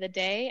time of the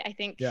day. I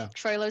think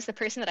Troilo is the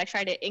person that I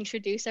try to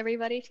introduce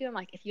everybody to. I'm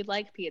like, if you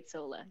like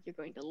Piazzolla, you're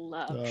going to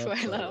love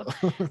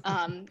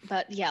Troilo.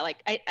 But yeah,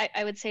 like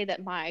I would say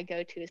that my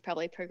go-to is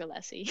probably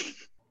Pergolesi.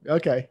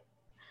 Okay.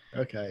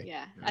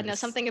 Yeah. Nice. I know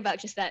something about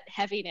just that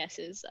heaviness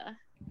is,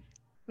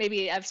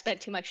 maybe I've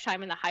spent too much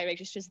time in the high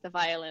registers of the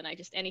violin.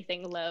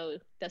 Anything low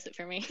does it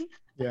for me.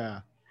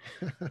 Yeah.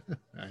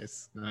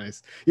 Nice.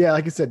 Yeah,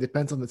 like I said,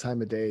 depends on the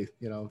time of day.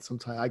 You know,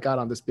 sometimes I got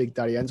on this big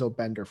D'Arienzo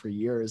bender for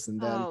years,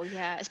 and then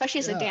especially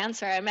as a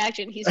dancer, I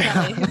imagine he's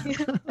probably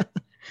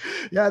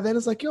yeah. Then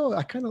it's like,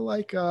 I kind of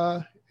like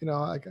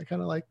I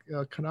kind of like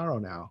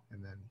Canaro now.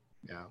 And then,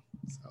 yeah.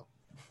 So,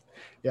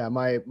 yeah,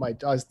 I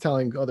was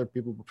telling other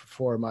people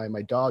before,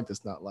 my dog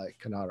does not like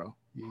Canaro.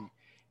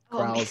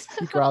 Oh,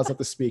 He growls at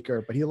the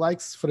speaker, but he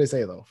likes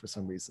Frezelo for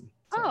some reason.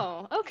 So,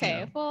 oh,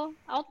 okay. Well,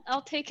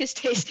 I'll take his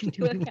taste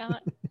into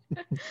account.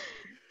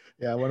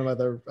 Yeah, one of my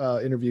other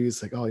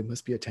interviews, like, oh, he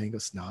must be a tango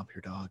snob,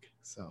 your dog.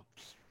 So,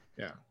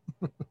 yeah.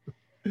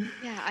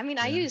 Yeah, I mean,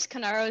 I use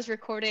Canaro's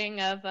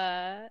recording of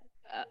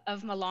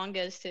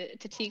milongas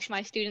to teach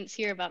my students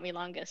here about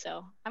milonga.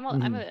 So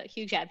I'm a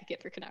huge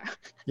advocate for Canaro.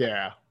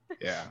 Yeah,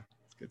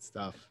 it's good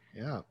stuff.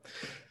 Yeah.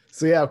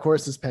 So yeah, of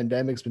course, this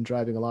pandemic's been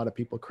driving a lot of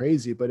people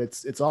crazy, but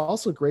it's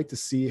also great to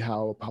see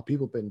how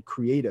people have been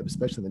creative,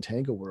 especially in the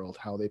tango world,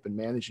 how they've been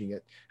managing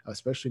it,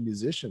 especially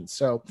musicians.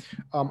 So,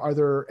 are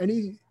there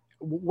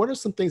what are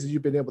some things that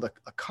you've been able to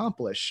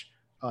accomplish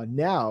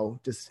now,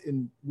 just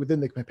within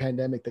the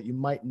pandemic, that you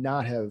might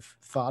not have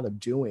thought of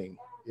doing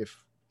if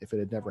it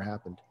had never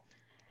happened?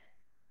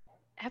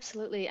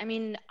 Absolutely. I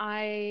mean,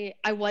 I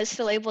was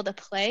still able to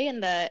play in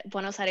the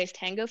Buenos Aires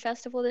Tango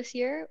Festival this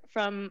year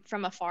from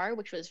afar,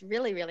 which was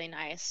really, really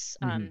nice.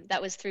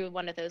 That was through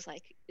one of those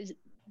like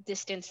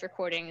distance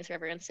recordings where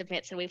everyone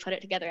submits and we put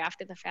it together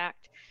after the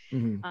fact.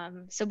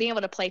 So being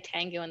able to play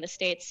tango in the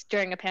States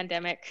during a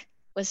pandemic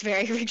was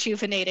very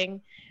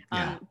rejuvenating.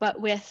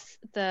 But with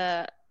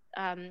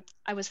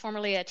I was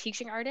formerly a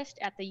teaching artist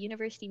at the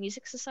University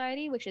Music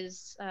Society, which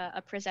is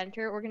a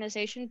presenter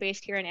organization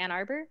based here in Ann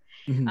Arbor.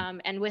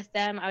 And with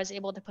them, I was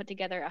able to put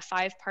together a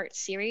 5-part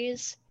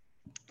series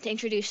to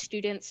introduce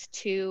students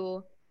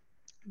to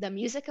the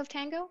music of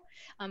tango.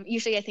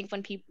 Usually, I think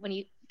when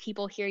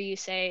people hear you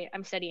say,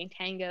 I'm studying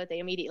tango, they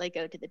immediately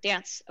go to the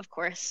dance, of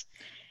course.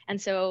 And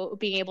so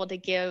being able to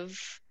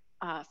give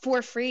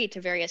for free to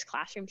various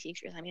classroom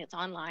teachers. I mean, it's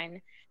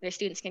online. Their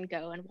students can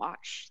go and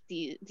watch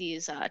these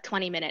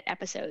 20-minute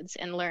episodes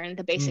and learn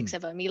the basics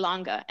of a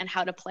milonga and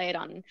how to play it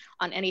on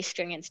any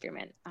string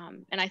instrument.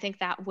 And I think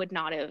that would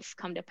not have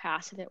come to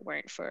pass if it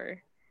weren't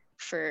for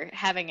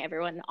having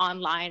everyone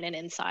online and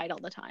inside all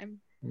the time.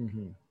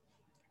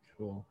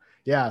 Cool.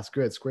 Yeah, it's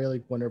good. It's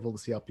really wonderful to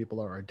see how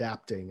people are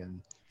adapting,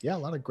 and yeah, a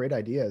lot of great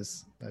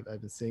ideas I've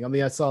been seeing. I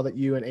mean, I saw that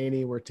you and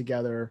Annie were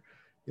together,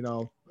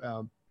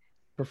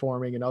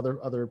 performing, and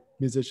other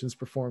musicians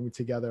performing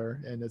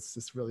together, and it's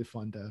just really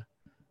fun to,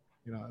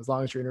 as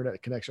long as your internet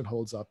connection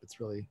holds up, it's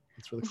really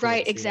cool.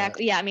 Right,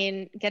 exactly. Yeah, I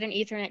mean, get an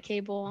Ethernet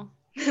cable.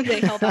 They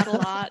help out a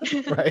lot.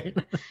 Right.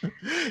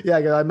 Yeah,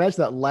 I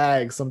imagine that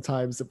lag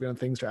sometimes when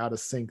things are out of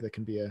sync, that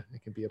can be a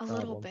problem. A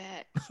little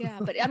bit. Yeah,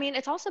 but I mean,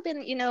 it's also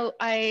been,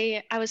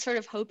 I was sort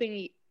of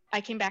hoping. I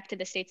came back to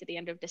the States at the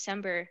end of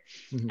December,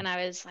 and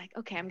I was like,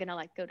 okay, I'm gonna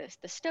go to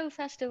the Stowe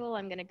Festival.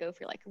 I'm gonna go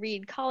for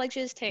Reed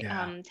College's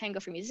Tango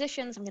for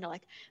Musicians. I'm gonna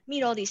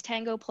meet all these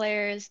tango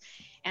players,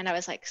 and I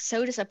was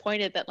so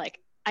disappointed that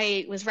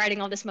I was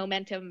riding all this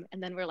momentum,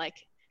 and then we're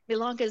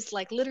milonga is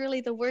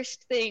literally the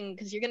worst thing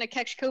because you're gonna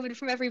catch COVID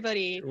from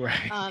everybody.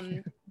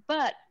 Right.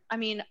 But I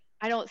mean,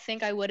 I don't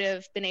think I would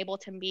have been able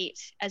to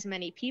meet as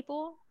many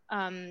people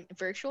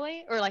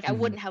virtually, or I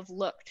wouldn't have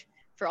looked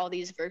for all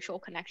these virtual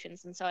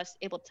connections. And so I was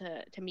able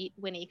to meet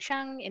Winnie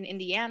Chung in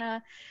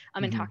Indiana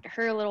and talk to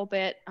her a little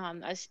bit. I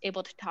was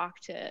able to talk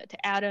to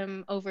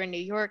Adam over in New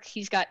York.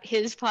 He's got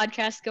his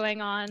podcast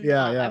going on.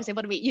 I was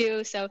able to meet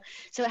you. So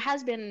it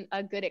has been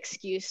a good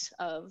excuse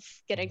of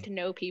getting to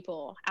know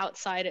people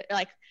outside,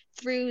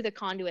 through the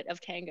conduit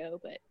of tango,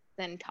 but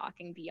then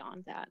talking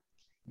beyond that.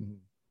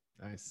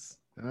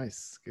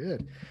 Nice.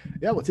 Good.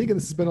 Yeah. Well, Tegan,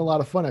 this has been a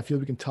lot of fun. I feel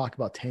we can talk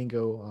about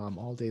tango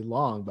all day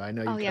long, but I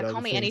know you've got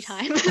call me things.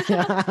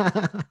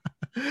 Anytime.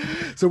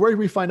 So where can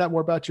we find out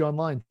more about you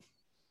online?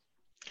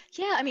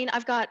 Yeah, I mean,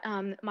 I've got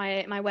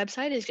my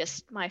website is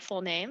just my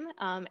full name.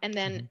 And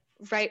then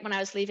right when I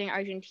was leaving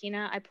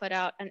Argentina, I put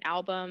out an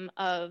album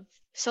of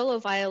solo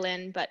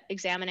violin, but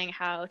examining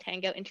how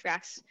tango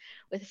interacts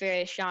with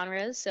various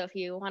genres. So if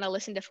you want to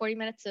listen to 40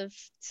 minutes of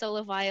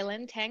solo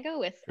violin tango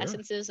with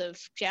essences of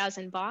jazz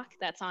and Bach,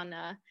 that's on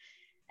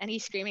any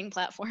streaming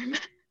platform.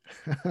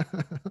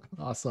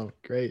 Awesome.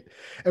 Great.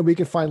 And we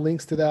can find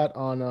links to that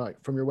on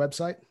from your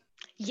website?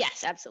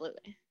 Yes,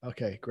 absolutely.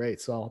 Okay,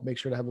 great. So I'll make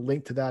sure to have a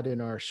link to that in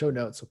our show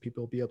notes so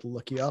people will be able to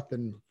look you up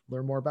and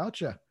learn more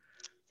about you.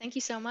 Thank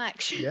you so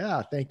much.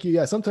 Yeah, thank you.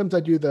 Yeah, sometimes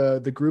I do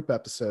the group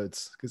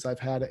episodes because I've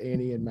had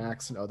Annie and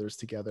Max and others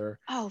together.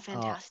 Oh,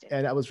 fantastic.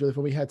 And that was really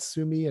fun. We had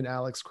Sumi and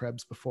Alex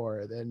Krebs before,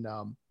 and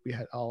then we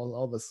had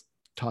all of us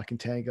talking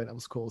tango, and that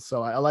was cool.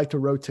 So I like to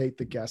rotate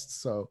the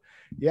guests. So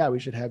yeah, we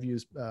should have you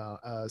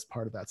as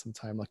part of that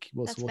sometime.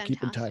 We'll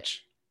keep in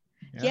touch.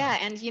 Yeah,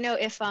 and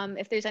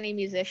if there's any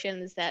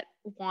musicians that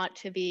want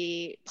to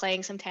be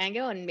playing some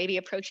tango and maybe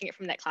approaching it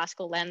from that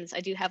classical lens,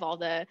 I do have all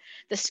the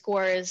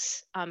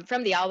scores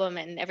from the album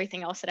and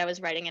everything else that I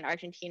was writing in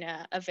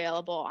Argentina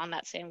available on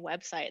that same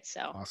website.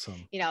 So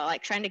awesome.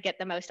 Trying to get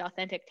the most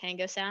authentic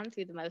tango sound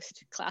through the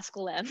most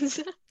classical lens.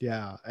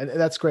 Yeah, and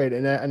that's great.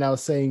 And I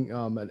was saying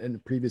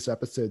in previous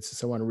episodes,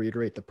 so I want to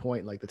reiterate the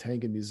point, the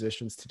tango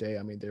musicians today,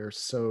 I mean, they're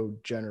so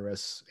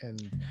generous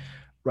and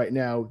right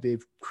now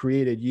they've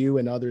created, you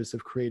and others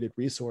have created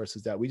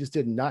resources that we just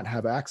did not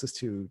have access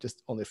to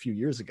just only a few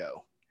years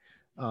ago.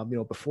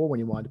 Before, when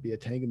you wanted to be a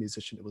tango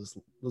musician, it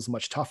was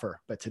much tougher,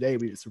 but today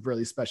it's a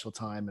really special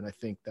time. And I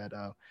think that,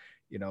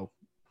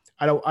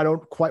 I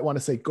don't quite want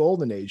to say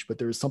golden age, but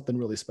there's something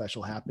really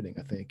special happening,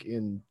 I think,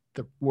 in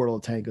the world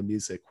of tango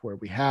music, where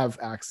we have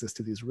access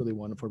to these really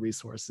wonderful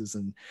resources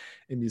and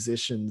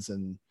musicians,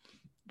 and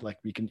like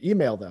we can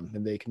email them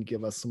and they can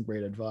give us some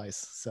great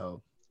advice.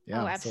 So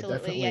yeah. Oh,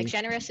 absolutely. So yeah.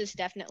 Generous is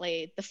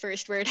definitely the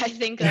first word I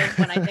think of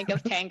when I think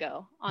of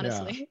tango,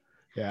 honestly.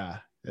 Yeah.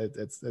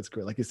 It's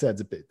great. Like you said,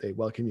 they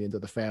welcome you into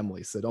the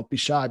family. So don't be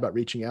shy about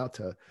reaching out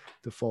to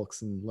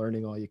folks and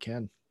learning all you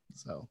can.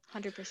 So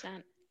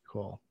 100%.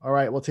 Cool. All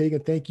right. Well,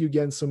 Tegan, thank you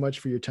again so much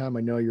for your time.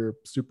 I know you're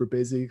super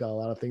busy, got a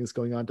lot of things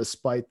going on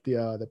despite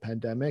the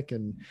pandemic,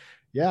 and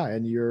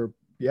you're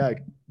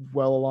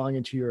well along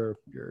into your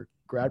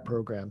grad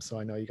program. So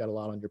I know you got a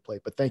lot on your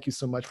plate, but thank you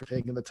so much for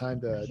taking the time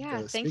to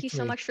thank you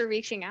so much for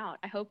reaching out.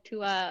 I hope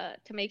to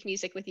make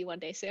music with you one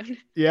day soon.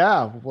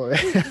 Yeah. Well,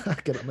 I'll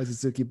get up my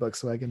Suzuki book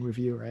so I can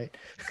review, right?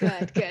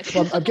 Good.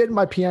 Well, I'm getting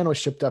my piano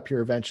shipped up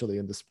here eventually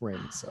in the spring.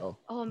 So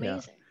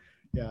amazing.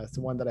 Yeah, it's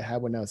the one that I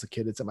had when I was a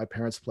kid. It's at my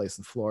parents' place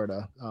in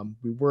Florida.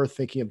 We were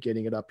thinking of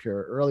getting it up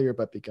here earlier,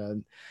 but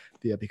because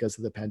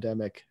of the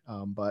pandemic.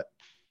 But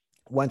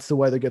once the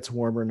weather gets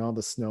warmer and all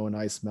the snow and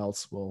ice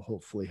melts, we'll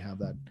hopefully have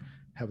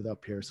it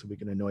up here so we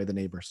can annoy the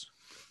neighbors.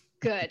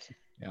 Good.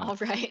 Yeah. All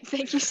right.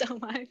 Thank you so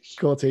much.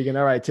 Cool, Tegan.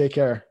 All right. Take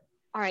care.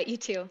 All right. You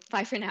too.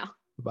 Bye for now.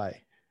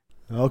 Bye.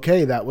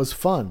 Okay, that was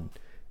fun.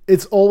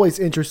 It's always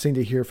interesting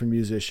to hear from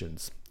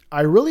musicians.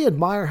 I really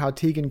admire how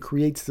Tegan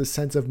creates this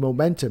sense of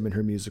momentum in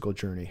her musical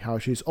journey, how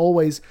she's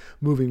always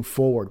moving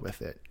forward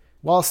with it.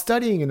 While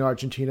studying in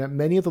Argentina,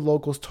 many of the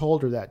locals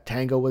told her that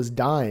tango was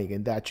dying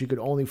and that you could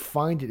only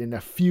find it in a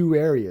few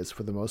areas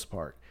for the most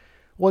part.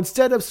 Well,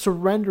 instead of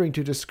surrendering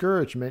to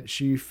discouragement,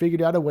 she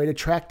figured out a way to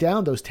track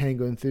down those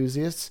tango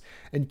enthusiasts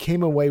and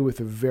came away with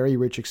a very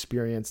rich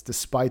experience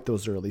despite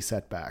those early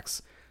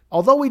setbacks.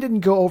 Although we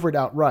didn't go over it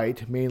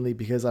outright, mainly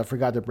because I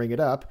forgot to bring it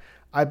up,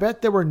 I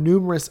bet there were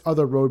numerous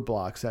other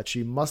roadblocks that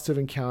she must have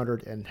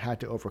encountered and had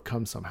to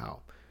overcome somehow.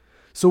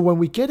 So when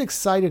we get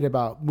excited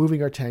about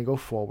moving our tango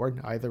forward,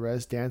 either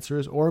as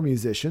dancers or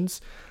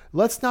musicians,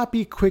 let's not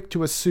be quick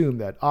to assume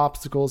that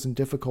obstacles and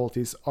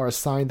difficulties are a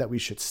sign that we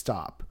should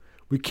stop.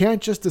 We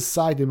can't just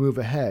decide to move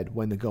ahead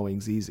when the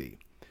going's easy.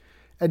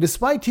 And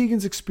despite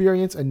Tegan's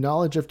experience and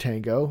knowledge of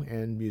tango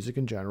and music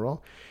in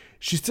general,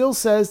 she still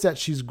says that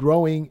she's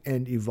growing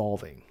and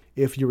evolving.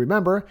 If you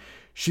remember,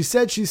 she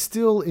said she's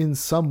still in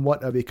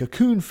somewhat of a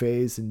cocoon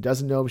phase and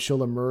doesn't know if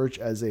she'll emerge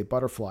as a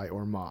butterfly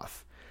or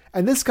moth.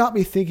 And this got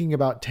me thinking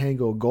about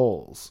tango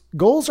goals.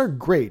 Goals are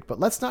great, but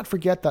let's not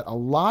forget that a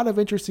lot of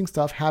interesting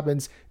stuff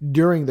happens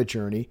during the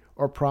journey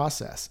or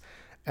process.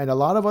 And a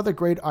lot of other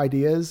great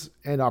ideas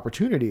and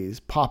opportunities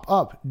pop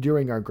up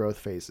during our growth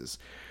phases.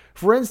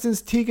 For instance,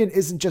 Tegan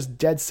isn't just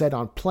dead set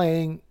on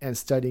playing and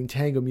studying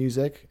tango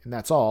music, and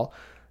that's all.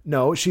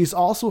 No, she's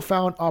also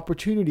found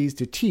opportunities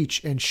to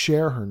teach and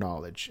share her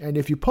knowledge. And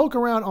if you poke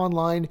around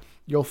online,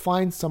 you'll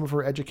find some of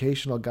her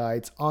educational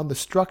guides on the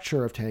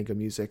structure of tango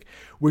music,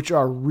 which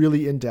are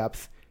really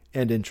in-depth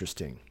and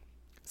interesting.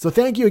 So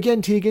thank you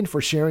again, Tegan,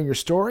 for sharing your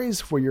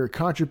stories, for your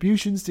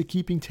contributions to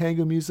keeping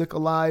tango music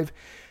alive,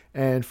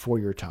 and for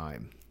your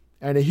time.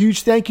 And a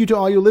huge thank you to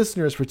all you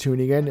listeners for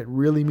tuning in. It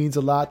really means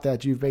a lot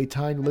that you've made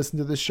time to listen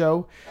to the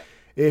show.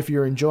 If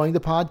you're enjoying the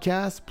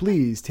podcast,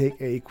 please take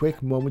a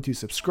quick moment to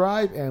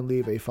subscribe and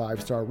leave a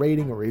 5-star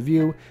rating or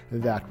review.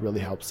 That really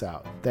helps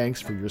out.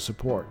 Thanks for your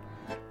support.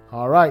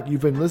 All right,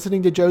 you've been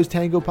listening to Joe's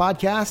Tango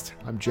Podcast.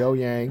 I'm Joe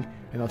Yang,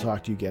 and I'll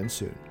talk to you again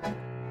soon.